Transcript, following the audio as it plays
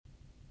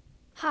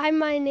Hi,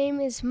 my name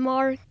is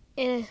Mark,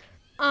 and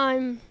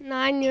I'm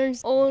 9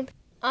 years old.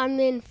 I'm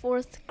in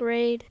fourth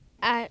grade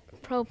at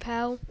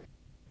Propel.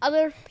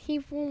 Other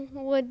people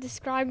would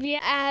describe me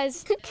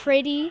as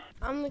pretty.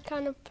 I'm the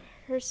kind of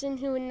person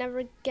who would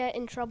never get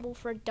in trouble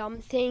for dumb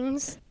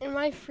things. In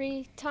my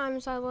free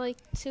times, I like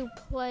to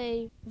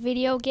play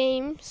video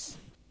games.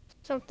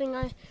 Something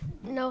I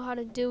know how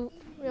to do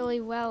really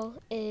well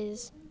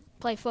is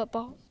play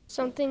football.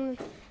 Something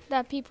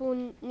that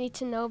people need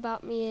to know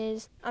about me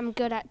is I'm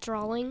good at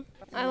drawing.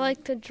 I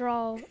like to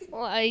draw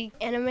like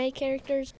anime characters.